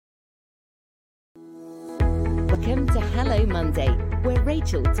Welcome to Hello Monday, where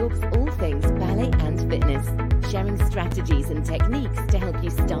Rachel talks all things ballet and fitness, sharing strategies and techniques to help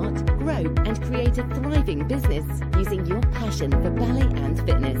you start, grow, and create a thriving business using your passion for ballet and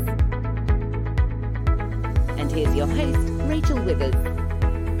fitness. And here's your host, Rachel Withers.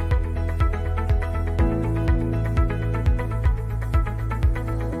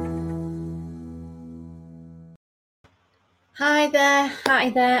 Hi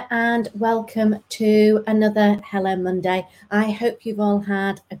there, and welcome to another Hello Monday. I hope you've all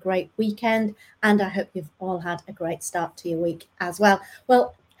had a great weekend, and I hope you've all had a great start to your week as well.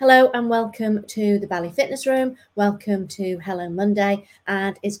 Well, hello and welcome to the Ballet Fitness Room. Welcome to Hello Monday,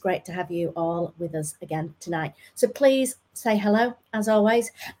 and it's great to have you all with us again tonight. So please say hello as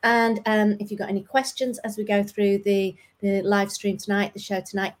always, and if you've got any questions as we go through the live stream tonight, the show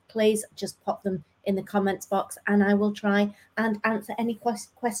tonight, please just pop them in the comments box and I will try and answer any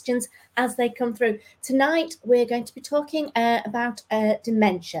questions as they come through. Tonight we're going to be talking about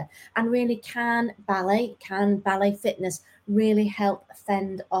dementia, and really can ballet fitness really help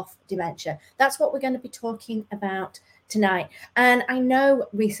fend off dementia? That's what we're going to be talking about tonight. And I know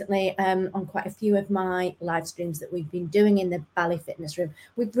recently on quite a few of my live streams that we've been doing in the Ballet Fitness Room,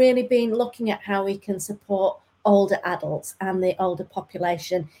 we've really been looking at how we can support older adults and the older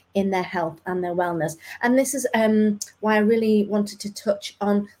population in their health and their wellness. And this is why I really wanted to touch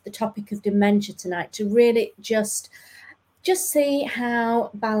on the topic of dementia tonight, to really just see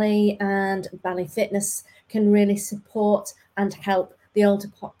how ballet and ballet fitness can really support and help the older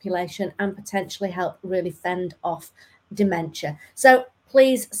population and potentially help really fend off dementia. So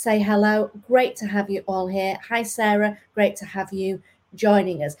please say hello. Great to have you all here. Hi Sarah, great to have you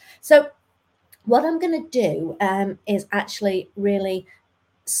joining us. So what I'm going to do is actually really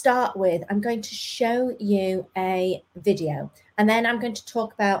start with, I'm going to show you a video, and then I'm going to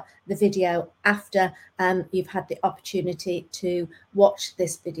talk about the video after you've had the opportunity to watch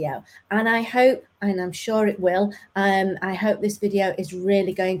this video. And I hope, and I'm sure it will, I hope this video is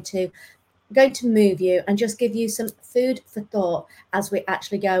really going to move you and just give you some food for thought as we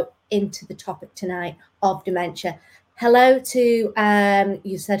actually go into the topic tonight of dementia. Hello to,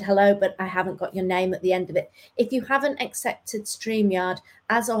 you said hello, but I haven't got your name at the end of it. If you haven't accepted StreamYard,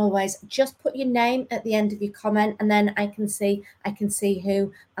 as always, just put your name at the end of your comment, and then I can see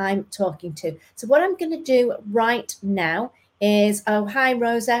who I'm talking to. So what I'm going to do right now is, oh, hi,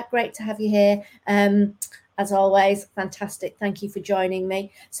 Rosa. Great to have you here. As always, fantastic. Thank you for joining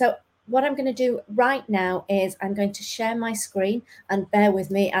me. So what I'm going to do right now is I'm going to share my screen, and bear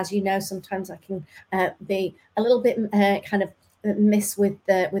with me. As you know, sometimes I can be a little bit kind of miss with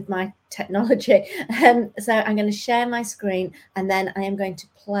my technology. So I'm going to share my screen, and then I am going to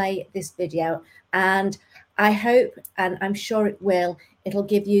play this video. And I hope, and I'm sure it'll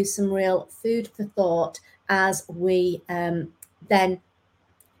give you some real food for thought as we then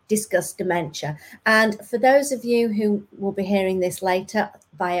discuss dementia. And for those of you who will be hearing this later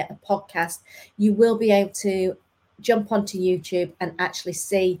via a podcast, you will be able to jump onto YouTube and actually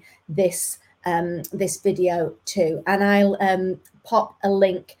see this video too. And I'll pop a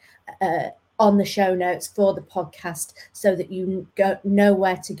link on the show notes for the podcast so that you know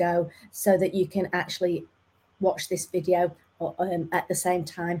where to go, so that you can actually watch this video at the same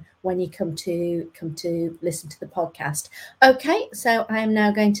time when you come to listen to the podcast. Okay, so I am now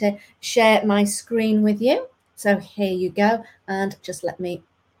going to share my screen with you. So here you go, and just let me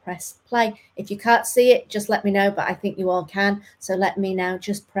press play. If you can't see it, just let me know, but I think you all can. So let me now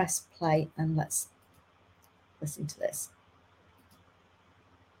just press play, and let's listen to this.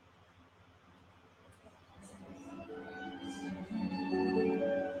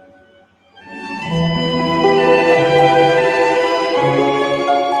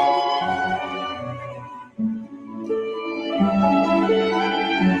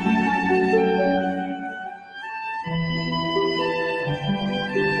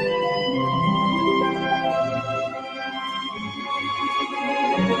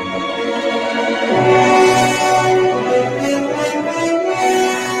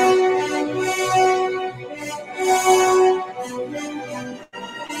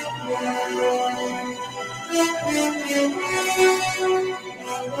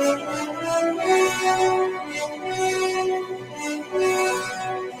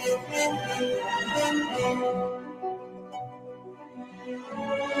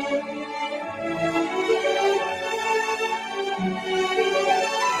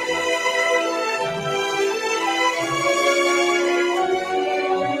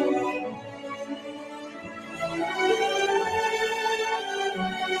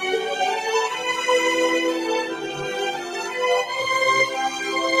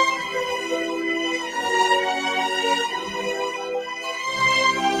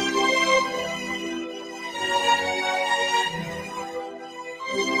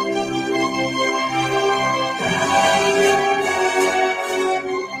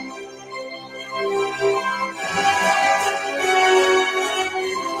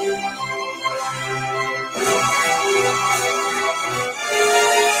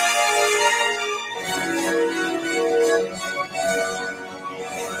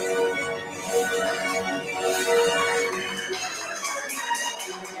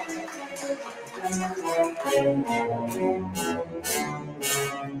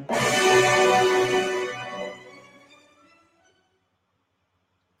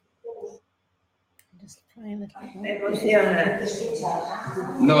 just try a little bit more.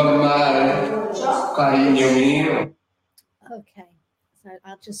 Normal, cariño mío. Okay, so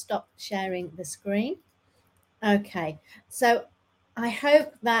I'll just stop sharing the screen. Okay, so I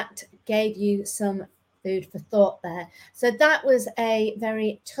hope that gave you some food for thought there. So that was a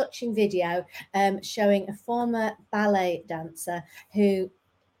very touching video showing a former ballet dancer who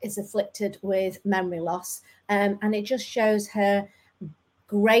is afflicted with memory loss, and it just shows her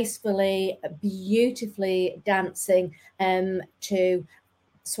gracefully, beautifully dancing to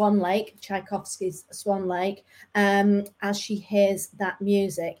Swan Lake, Tchaikovsky's Swan Lake, as she hears that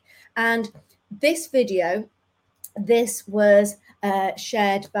music. And this video, this was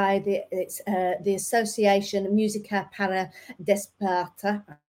shared by the Association Musica para Despertar.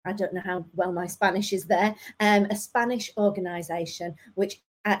 I don't know how well my Spanish is there. A Spanish organization which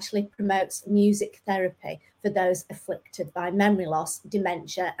actually promotes music therapy for those afflicted by memory loss,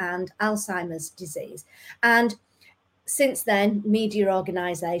 dementia, and Alzheimer's disease. And since then, media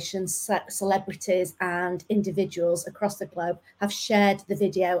organizations, celebrities, and individuals across the globe have shared the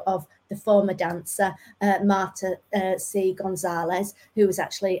video of the former dancer, Marta C. Gonzalez, who is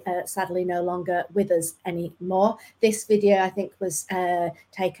actually sadly no longer with us anymore. This video, I think, was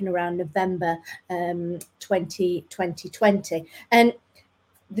taken around November 2020. And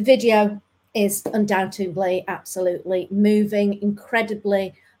the video is undoubtedly absolutely moving,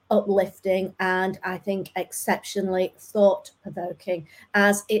 incredibly uplifting, and I think exceptionally thought-provoking,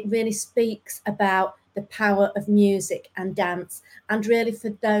 as it really speaks about the power of music and dance, and really for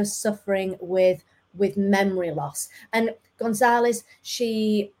those suffering with memory loss. And Gonzalez,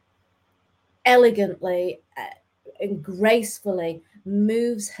 she elegantly and gracefully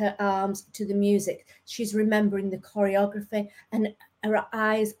moves her arms to the music. She's remembering the choreography, and her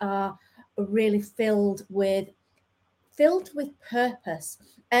eyes are really filled with purpose.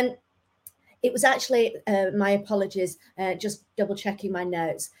 And it was actually, my apologies, just double checking my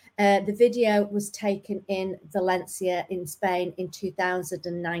notes. The video was taken in Valencia in Spain in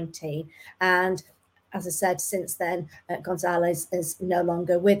 2019. And as I said, since then, Gonzalez is no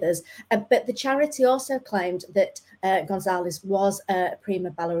longer with us. But the charity also claimed that Gonzalez was a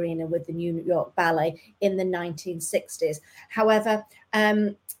prima ballerina with the New York Ballet in the 1960s. However,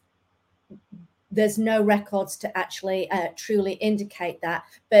 there's no records to actually truly indicate that,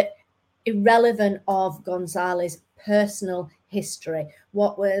 but irrelevant of Gonzalez's personal history,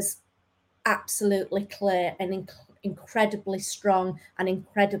 what was absolutely clear and incredibly strong and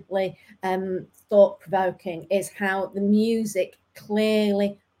incredibly thought-provoking is how the music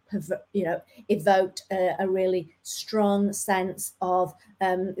clearly evoked a really strong sense of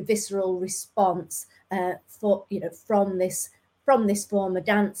visceral response from this former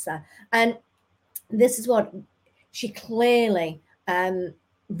dancer. And this is what she clearly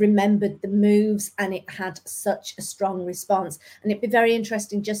remembered the moves, and it had such a strong response. And it'd be very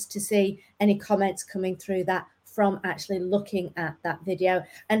interesting just to see any comments coming through that from actually looking at that video.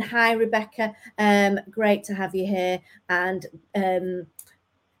 And hi, Rebecca, great to have you here. And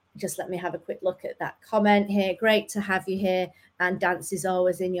just let me have a quick look at that comment here. Great to have you here. And dance is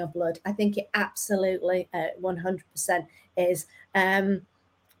always in your blood. I think it absolutely 100% is.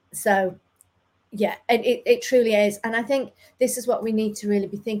 So yeah, and it truly is. And I think this is what we need to really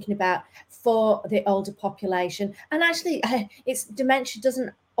be thinking about for the older population. And actually, it's dementia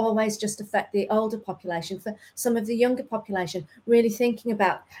doesn't always just affect the older population. For some of the younger population, really thinking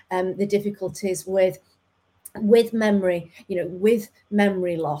about the difficulties with memory, with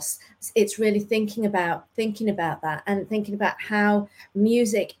memory loss. It's really thinking about that, and thinking about how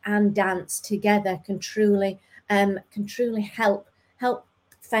music and dance together can truly help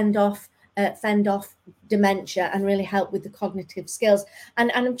fend off dementia and really help with the cognitive skills.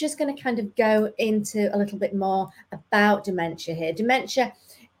 And I'm just going to kind of go into a little bit more about dementia here. Dementia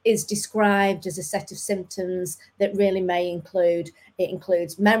is described as a set of symptoms that really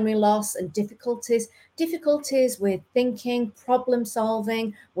includes memory loss and difficulties with thinking, problem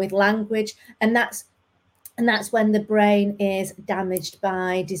solving, with language, and that's when the brain is damaged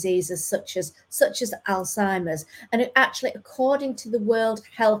by diseases such as Alzheimer's. And actually, according to the World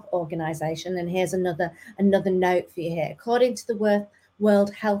Health Organization, and here's another note for you here, according to the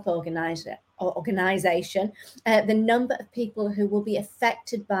World Health Organization, the number of people who will be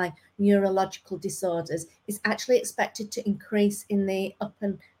affected by neurological disorders is actually expected to increase in the up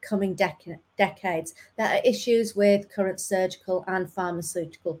and coming decades. There are issues with current surgical and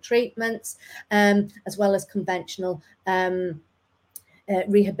pharmaceutical treatments, as well as conventional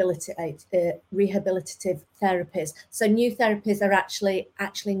rehabilitative therapies. So new therapies are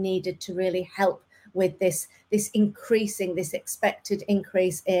actually needed to really help with this expected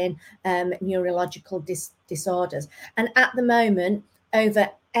increase in neurological disorders. And at the moment, over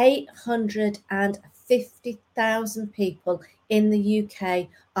 850,000 people in the UK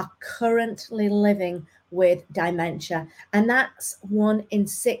are currently living with dementia, and that's 1 in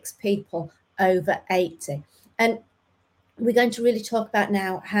 6 people over 80. And we're going to really talk about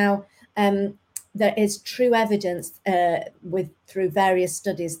now how there is true evidence through various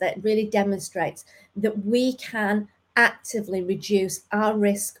studies that really demonstrates that we can actively reduce our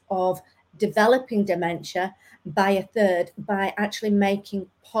risk of developing dementia by a third by actually making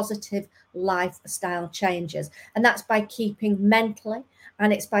positive lifestyle changes. And that's by keeping mentally,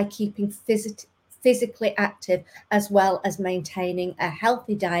 and it's by keeping physically active, as well as maintaining a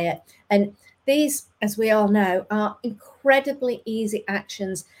healthy diet. And these, as we all know, are incredibly easy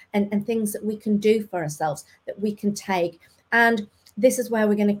actions and things that we can do for ourselves, that we can take. And this is where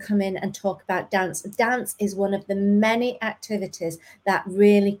we're going to come in and talk about dance. Dance is one of the many activities that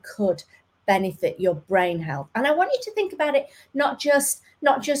really could benefit your brain health. And I want you to think about it not just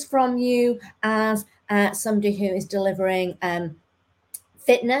from you as somebody who is delivering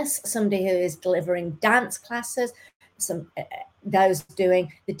fitness, somebody who is delivering dance classes, those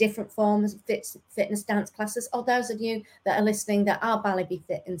doing the different forms of fitness dance classes, or those of you that are listening that are Ballet Be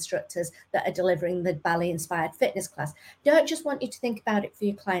Fit instructors that are delivering the ballet inspired fitness class. Don't just want you to think about it for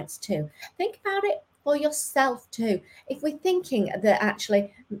your clients too. Think about it for yourself too. If we're thinking that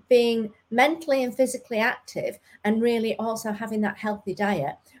actually being mentally and physically active and really also having that healthy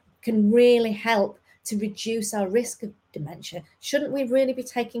diet can really help to reduce our risk of dementia, shouldn't we really be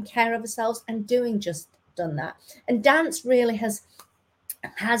taking care of ourselves and done that? And dance really has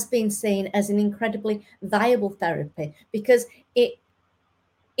been seen as an incredibly viable therapy because it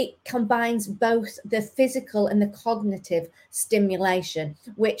combines both the physical and the cognitive stimulation,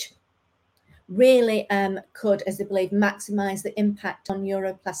 which really could, as they believe, maximize the impact on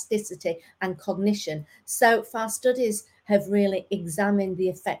neuroplasticity and cognition. So far, studies have really examined the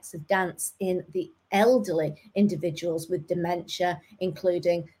effects of dance in the elderly individuals with dementia,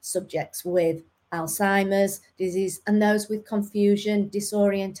 including subjects with Alzheimer's disease and those with confusion,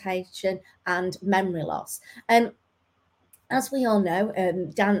 disorientation, and memory loss. And as we all know,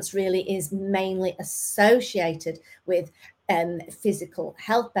 dance really is mainly associated with physical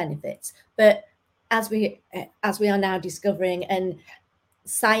health benefits. But as we are now discovering, and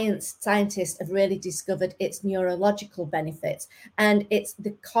scientists have really discovered its neurological benefits, and it's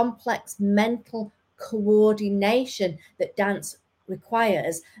the complex mental coordination that dance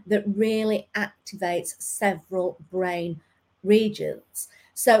requires that really activates several brain regions.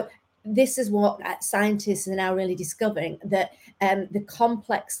 So this is what scientists are now really discovering, that the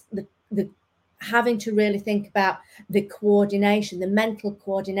complex, the having to really think about the coordination, the mental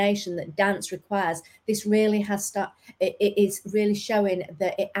coordination that dance requires. This really it is really showing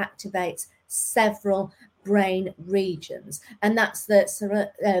that it activates several brain regions, and that's the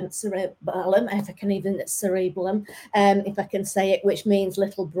cerebellum, if I can say it, which means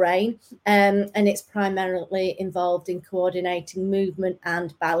little brain, and it's primarily involved in coordinating movement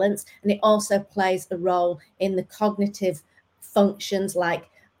and balance, and it also plays a role in the cognitive functions like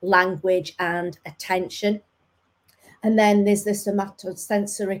language and attention. And then there's the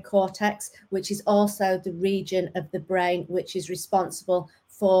somatosensory cortex, which is also the region of the brain which is responsible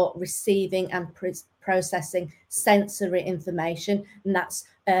for receiving and processing sensory information, and that's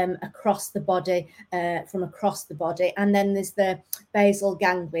across the body, from across the body. And then there's the basal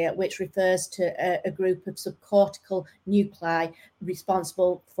ganglia, which refers to a group of subcortical nuclei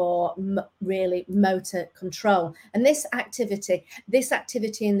responsible for really motor control. And this activity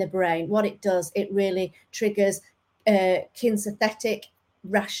in the brain, what it does, it really triggers kinesthetic,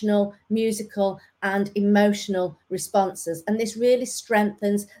 rational, musical, and emotional responses. And this really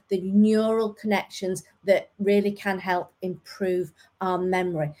strengthens the neural connections that really can help improve our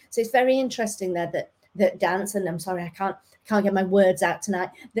memory. So it's very interesting there that dance, and I'm sorry, I can't get my words out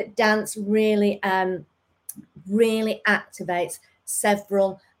tonight, that dance really activates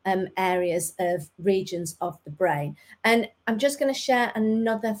several areas of regions of the brain. And I'm just going to share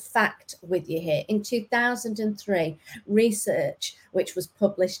another fact with you here. In 2003, research which was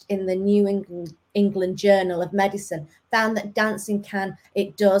published in the New England Journal of Medicine found that dancing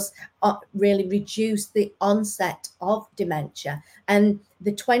does really reduce the onset of dementia. And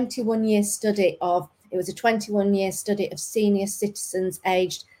the 21-year study of senior citizens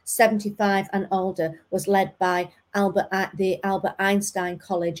aged 75 and older was led by the Albert Einstein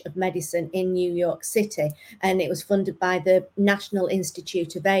College of Medicine in New York City, and it was funded by the National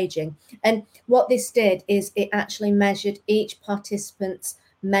Institute of Aging. And what this did is it actually measured each participant's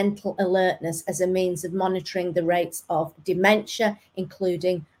mental alertness as a means of monitoring the rates of dementia,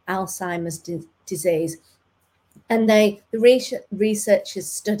 including Alzheimer's disease. And the researchers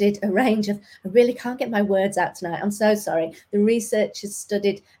studied a range of, I really can't get my words out tonight, I'm so sorry. The researchers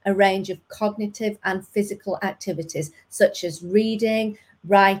studied a range of cognitive and physical activities, such as reading,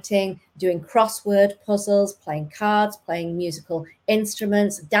 writing, doing crossword puzzles, playing cards, playing musical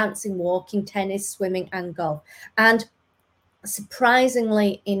instruments, dancing, walking, tennis, swimming, and golf. And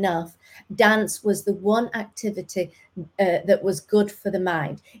surprisingly enough, dance was the one activity that was good for the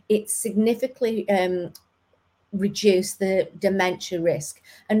mind. It significantly reduce the dementia risk,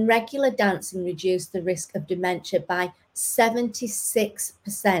 and regular dancing reduced the risk of dementia by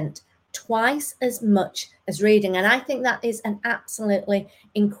 76%, twice as much as reading. And I think that is an absolutely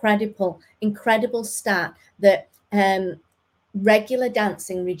incredible stat, that regular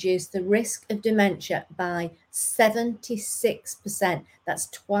dancing reduced the risk of dementia by 76%. That's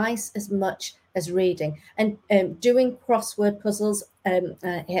twice as much as reading. And doing crossword puzzles,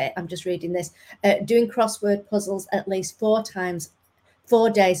 here I'm just reading this, doing crossword puzzles at least 4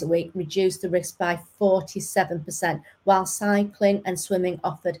 days a week reduced the risk by 47%, while cycling and swimming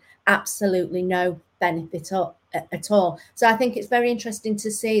offered absolutely no benefit at all. So I think it's very interesting to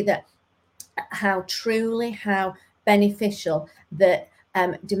see that how beneficial that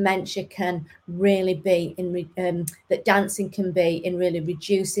dementia can really be that dancing can be in really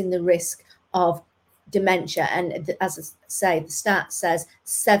reducing the risk of dementia. And as I say, the stat says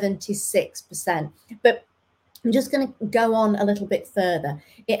 76%. But I'm just going to go on a little bit further.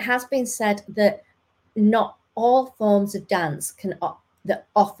 It has been said that not all forms of dance can that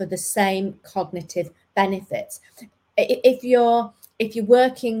offer the same cognitive benefits. If you're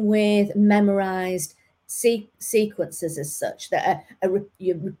working with memorized sequences as such, that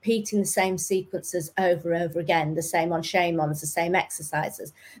you're repeating the same sequences over and over again, the same on shame-ons, the same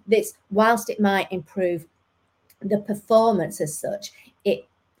exercises, this, whilst it might improve the performance as such, it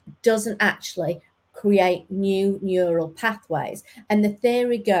doesn't actually create new neural pathways. And the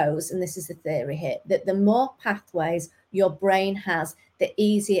theory goes, and this is the theory here, that the more pathways your brain has, the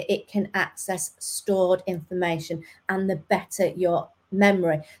easier it can access stored information and the better your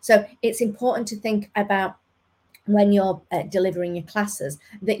memory. So it's important to think about, when you're delivering your classes,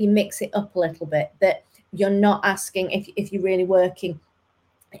 that you mix it up a little bit, that you're not asking, if you're really working,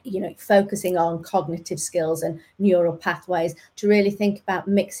 focusing on cognitive skills and neural pathways, to really think about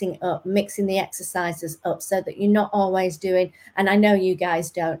mixing the exercises up, so that you're not always doing, and I know you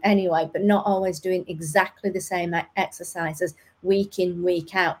guys don't anyway, but not always doing exactly the same exercises week in,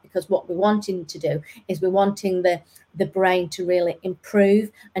 week out, because what we're wanting to do is we're wanting the brain to really improve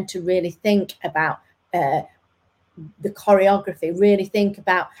and to really think about the choreography, really think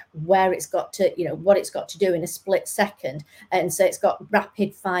about where it's got to, what it's got to do in a split second. And so it's got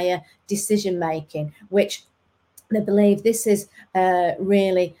rapid fire decision making, which they believe this is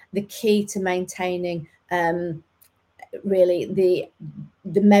really the key to maintaining really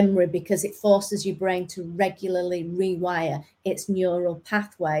the memory, because it forces your brain to regularly rewire its neural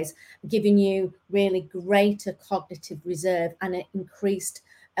pathways, giving you really greater cognitive reserve and an increased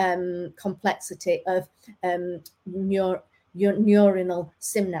complexity of your neuronal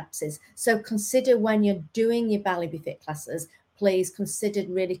synapses. So consider, when you're doing your Bally Be Fit classes, please consider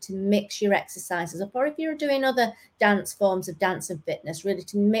really to mix your exercises up, or if you're doing other forms of dance and fitness, really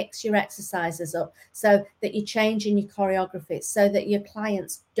to mix your exercises up, so that you're changing your choreography, so that your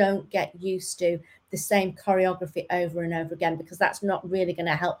clients don't get used to the same choreography over and over again, because that's not really going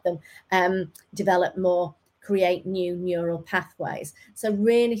to help them create new neural pathways. So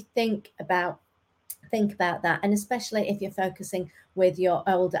really think about that, and especially if you're focusing with your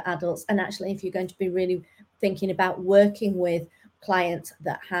older adults, and actually if you're going to be really thinking about working with clients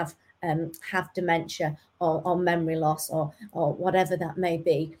that have dementia or memory loss or whatever that may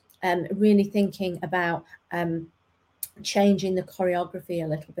be, really thinking about changing the choreography a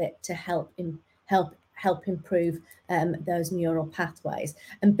little bit to help improve those neural pathways.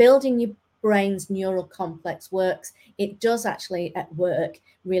 And building your brain's neural complex works. It does actually work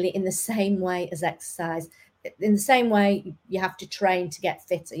really in the same way as exercise. In the same way, you have to train to get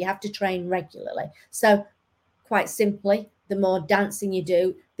fitter. You have to train regularly. So quite simply, the more dancing you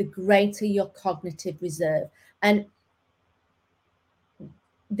do, the greater your cognitive reserve. And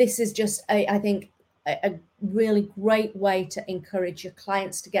this is just, I think, a really great way to encourage your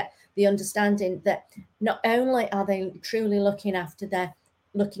clients to get the understanding that not only are they truly looking after the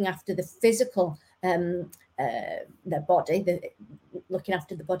physical, their body, looking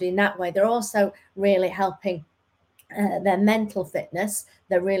after the body in that way, they're also really helping their mental fitness.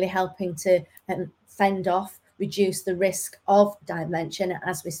 They're really helping to fend off reduce the risk of dementia. And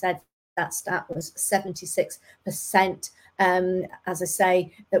as we said, that stat was 76%. As I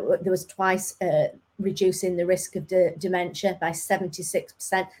say, there was twice reducing the risk of dementia by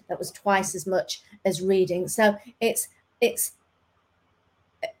 76%. That was twice as much as reading. So it's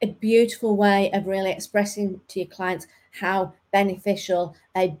a beautiful way of really expressing to your clients how beneficial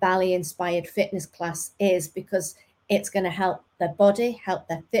a ballet-inspired fitness class is, because it's going to help their body, help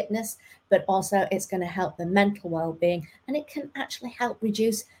their fitness, but also it's going to help their mental well-being, and it can actually help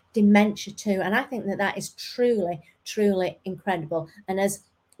reduce dementia too. And I think that that is truly, truly incredible. And as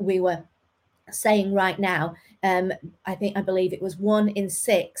we were saying right now, I believe it was 1 in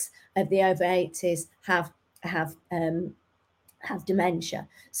 6 of the over 80s have dementia.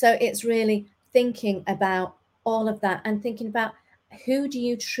 So it's really thinking about all of that and thinking about who do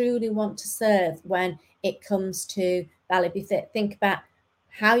you truly want to serve when it comes to Ballet Be Fit. Think about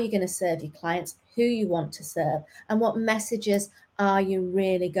how you're going to serve your clients, who you want to serve, and what messages are you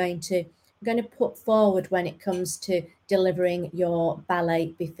really going to put forward when it comes to delivering your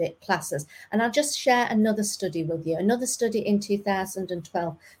Ballet Be Fit classes. And I'll just share another study with you. Another study in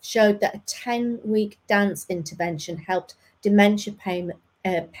 2012 showed that a 10-week dance intervention helped dementia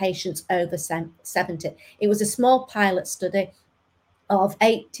patients over 70. It was a small pilot study of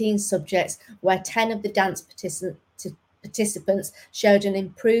 18 subjects where 10 of the dance participants showed an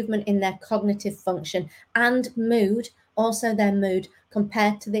improvement in their cognitive function and mood, also their mood,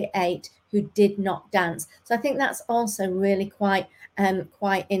 compared to the 8 who did not dance. So I think that's also really quite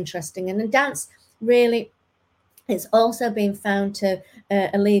interesting. And the dance really, it's also been found to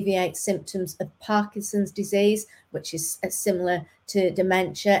alleviate symptoms of Parkinson's disease, which is similar to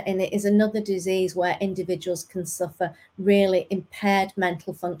dementia. And it is another disease where individuals can suffer really impaired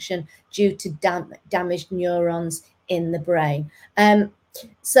mental function due to damaged neurons in the brain.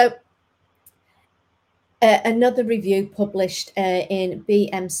 Another review published in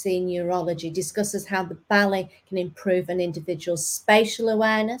BMC Neurology discusses how the ballet can improve an individual's spatial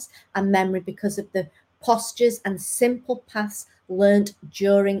awareness and memory because of the postures and simple paths learnt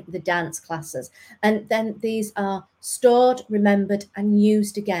during the dance classes. And then these are stored, remembered, and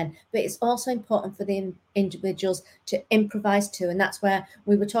used again. But it's also important for the individuals to improvise too. And that's where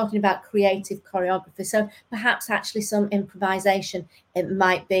we were talking about creative choreography. So perhaps actually some improvisation, it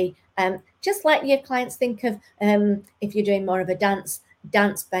might be just like your clients think of, if you're doing more of a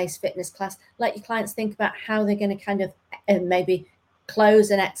dance-based fitness class, let your clients think about how they're going to kind of maybe close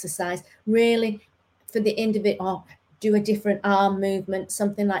an exercise, really for the individual, or do a different arm movement,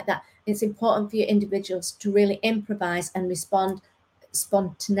 something like that. It's important for your individuals to really improvise and respond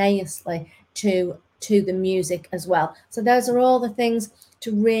spontaneously to the music as well. So those are all the things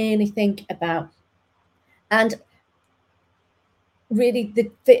to really think about. And really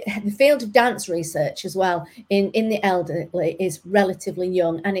the field of dance research as well in the elderly is relatively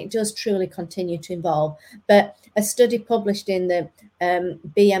young, and it does truly continue to evolve. But a study published in the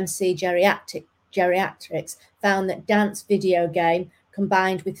BMC Geriatrics found that dance video game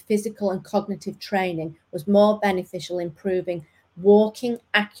combined with physical and cognitive training was more beneficial in improving walking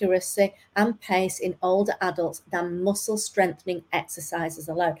accuracy and pace in older adults than muscle strengthening exercises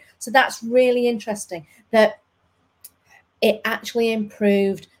alone. So that's really interesting, that it actually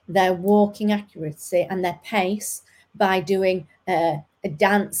improved their walking accuracy and their pace by doing a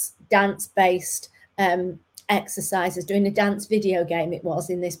dance-based exercises, doing a dance video game, it was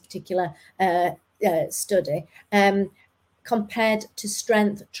in this particular study, compared to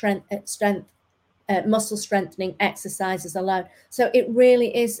muscle strengthening exercises alone. So it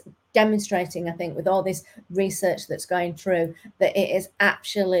really is demonstrating, I think, with all this research that's going through, that it is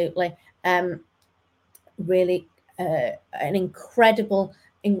absolutely really an incredible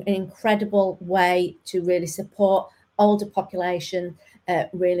way to really support older population,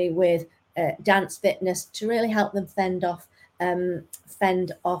 really with dance fitness, to really help them fend off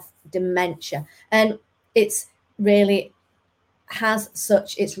dementia. And it really has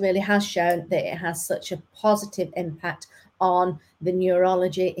shown that it has such a positive impact on the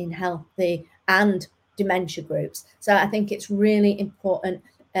neurology in healthy and dementia groups. So I think it's really important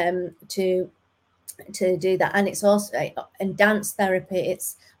to do that. And it's also in dance therapy,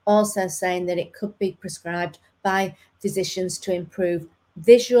 it's also saying that it could be prescribed by physicians to improve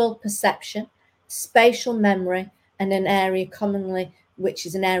visual perception, spatial memory, and an area commonly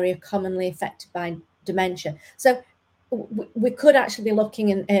affected by dementia. So we could actually be looking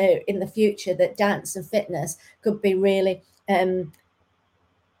in the future that dance and fitness could be really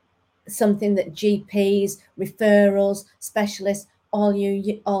something that GPs, referrals, specialists all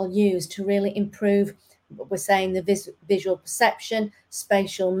use to really improve we're saying the visual perception,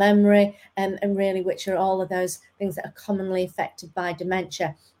 spatial memory, and really, which are all of those things that are commonly affected by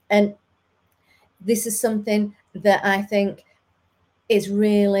dementia. And this is something that I think is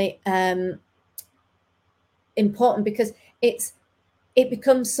really important, because it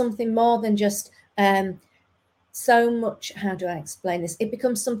becomes something more than just so much. How do I explain this? It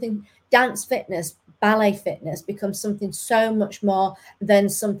becomes something, dance fitness, ballet fitness becomes something so much more than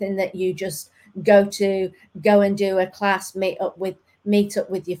something that you just go and do a class, meet up with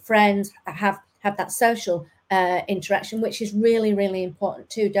your friends, have that social interaction, which is really, really important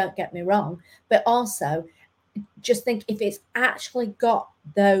too, don't get me wrong. But also just think, if it's actually got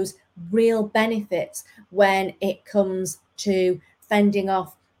those real benefits when it comes to fending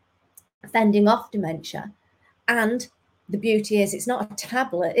off dementia. And the beauty is, it's not a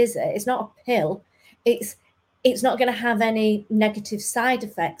tablet, is it? It's not a pill. It's not going to have any negative side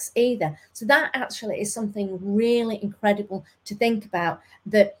effects either. So that actually is something really incredible to think about,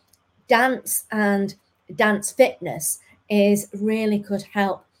 that dance and dance fitness really could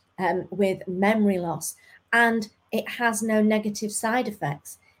help with memory loss, and it has no negative side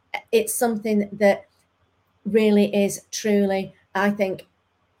effects. It's something that really is truly, I think,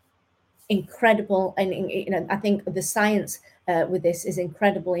 incredible. And I think the science with this is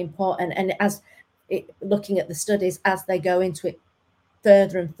incredibly important. And looking at the studies as they go into it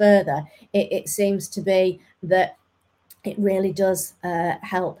further and further, it seems to be that it really does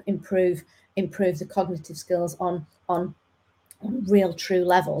help improve the cognitive skills on real true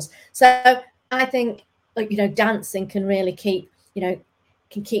levels. So I think, dancing can really keep your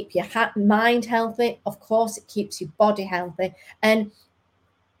mind healthy. Of course, it keeps your body healthy, and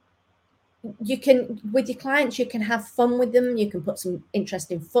you can, with your clients, you can have fun with them. You can put some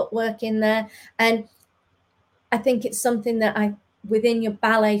interesting footwork in there. And I think it's something that within your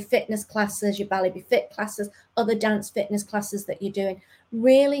ballet fitness classes, your Ballet Be Fit classes, other dance fitness classes that you're doing,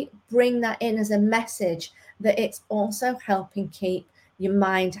 really bring that in as a message that it's also helping keep your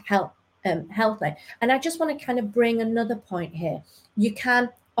mind healthy. And I just want to kind of bring another point here. You can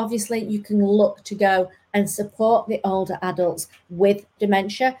look to go and support the older adults with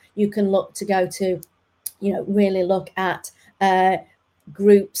dementia. You can look to go to, really look at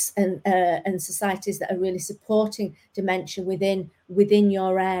groups and societies that are really supporting dementia within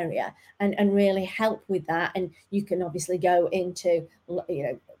your area, and really help with that. And you can obviously go into,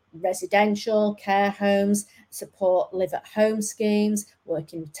 residential care homes, support live at home schemes,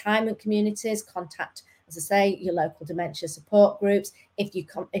 work in retirement communities, contact, as I say, your local dementia support groups. If you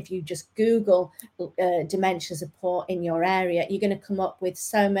just Google dementia support in your area, you're going to come up with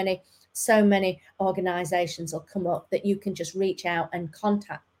so many organizations will come up that you can just reach out and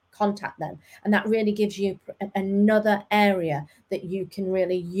contact them. And that really gives you another area that you can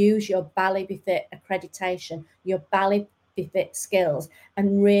really use your Ballet Be Fit accreditation, your Ballet Be Fit skills,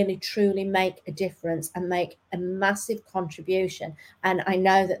 and really truly make a difference and make a massive contribution. And I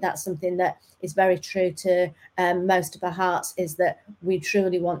know that that's something that is very true to most of our hearts, is that we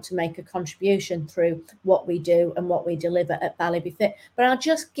truly want to make a contribution through what we do and what we deliver at Ballet Be Fit. But I'll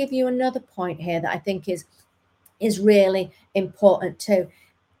just give you another point here that I think is really important too.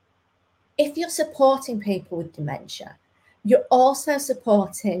 If you're supporting people with dementia, you're also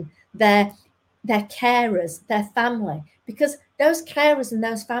supporting their carers, their family, because those carers and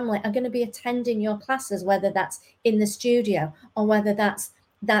those family are going to be attending your classes, whether that's in the studio or whether that's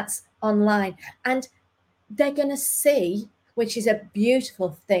online. And they're going to see, which is a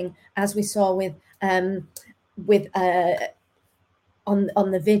beautiful thing, as we saw on the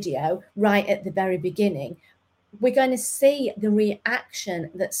video right at the very beginning, we're going to see the reaction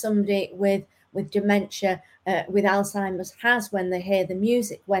that somebody with dementia, with Alzheimer's has when they hear the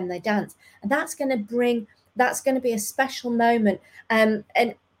music, when they dance. And that's going to be a special moment. And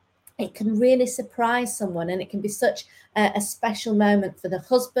it can really surprise someone, and it can be such a special moment for the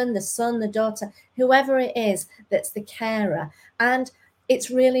husband, the son, the daughter, whoever it is that's the carer. And it's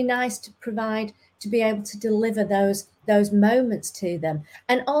really nice to be able to deliver those moments to them.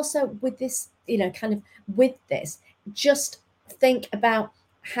 And also with this, with this, just think about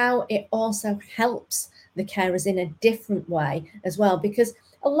how it also helps the carers in a different way as well, because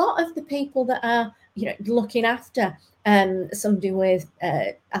a lot of the people that are looking after somebody with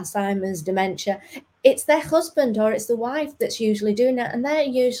Alzheimer's, dementia, it's their husband or it's the wife that's usually doing it, and they're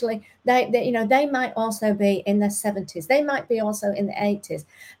usually they might also be in their 70s, they might be also in the 80s,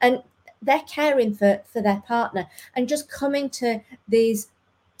 and they're caring for their partner. And just coming to these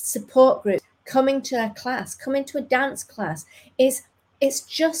support groups, coming to a class, coming to a dance class, it's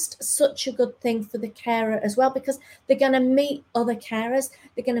just such a good thing for the carer as well, because they're going to meet other carers,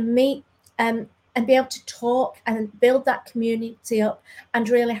 they're going to meet and be able to talk and build that community up and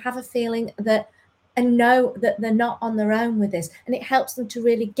really have a feeling that and know that they're not on their own with this. And it helps them to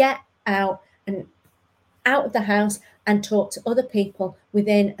really get out of the house and talk to other people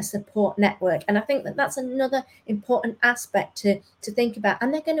within a support network. And I think that that's another important aspect to think about.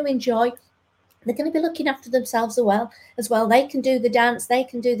 And they're going to enjoy. They're going to be looking after themselves as well. They can do the dance, they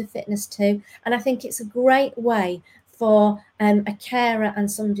can do the fitness too. And I think it's a great way for a carer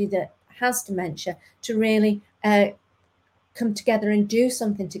and somebody that has dementia to really come together and do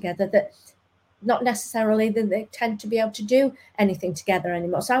something together that not necessarily that they tend to be able to do anything together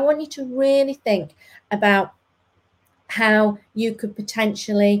anymore. So I want you to really think about how you could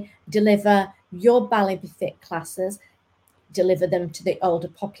potentially deliver your Ballet Be Fit classes, deliver them to the older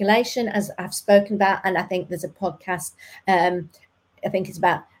population, as I've spoken about. And I think there's a podcast, I think it's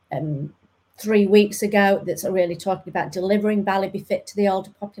about 3 weeks ago, that's really talking about delivering Ballet Be Fit to the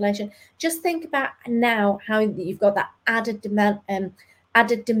older population. Just think about now how you've got that added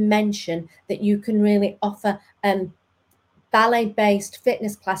dimension that you can really offer ballet-based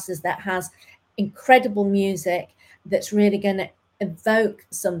fitness classes that has incredible music that's really going to evoke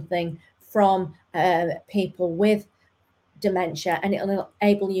something from people with dementia, and it'll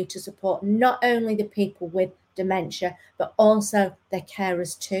enable you to support not only the people with dementia but also their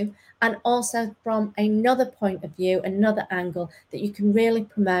carers too, and also from another point of view, another angle that you can really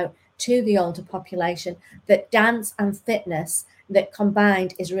promote to the older population, that dance and fitness that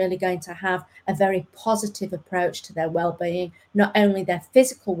combined is really going to have a very positive approach to their well-being, not only their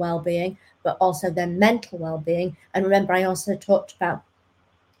physical well-being but also their mental well-being. And remember, I also talked about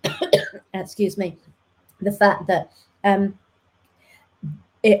excuse me, the fact that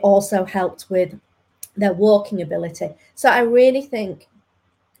it also helped with their walking ability. So I really think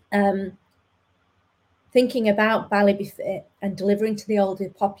thinking about Ballet Be Fit and delivering to the older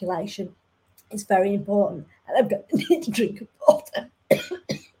population is very important. And I'm going to need to drink of water.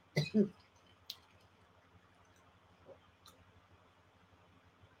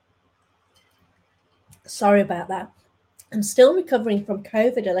 Sorry about that. I'm still recovering from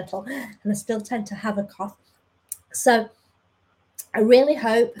COVID a little, and I still tend to have a cough. So I really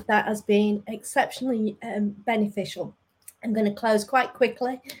hope that has been exceptionally beneficial. I'm going to close quite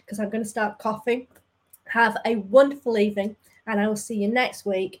quickly because I'm going to start coughing. Have a wonderful evening, and I will see you next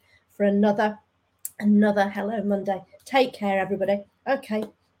week for another Hello Monday. Take care, everybody. Okay.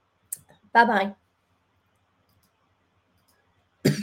 Bye-bye.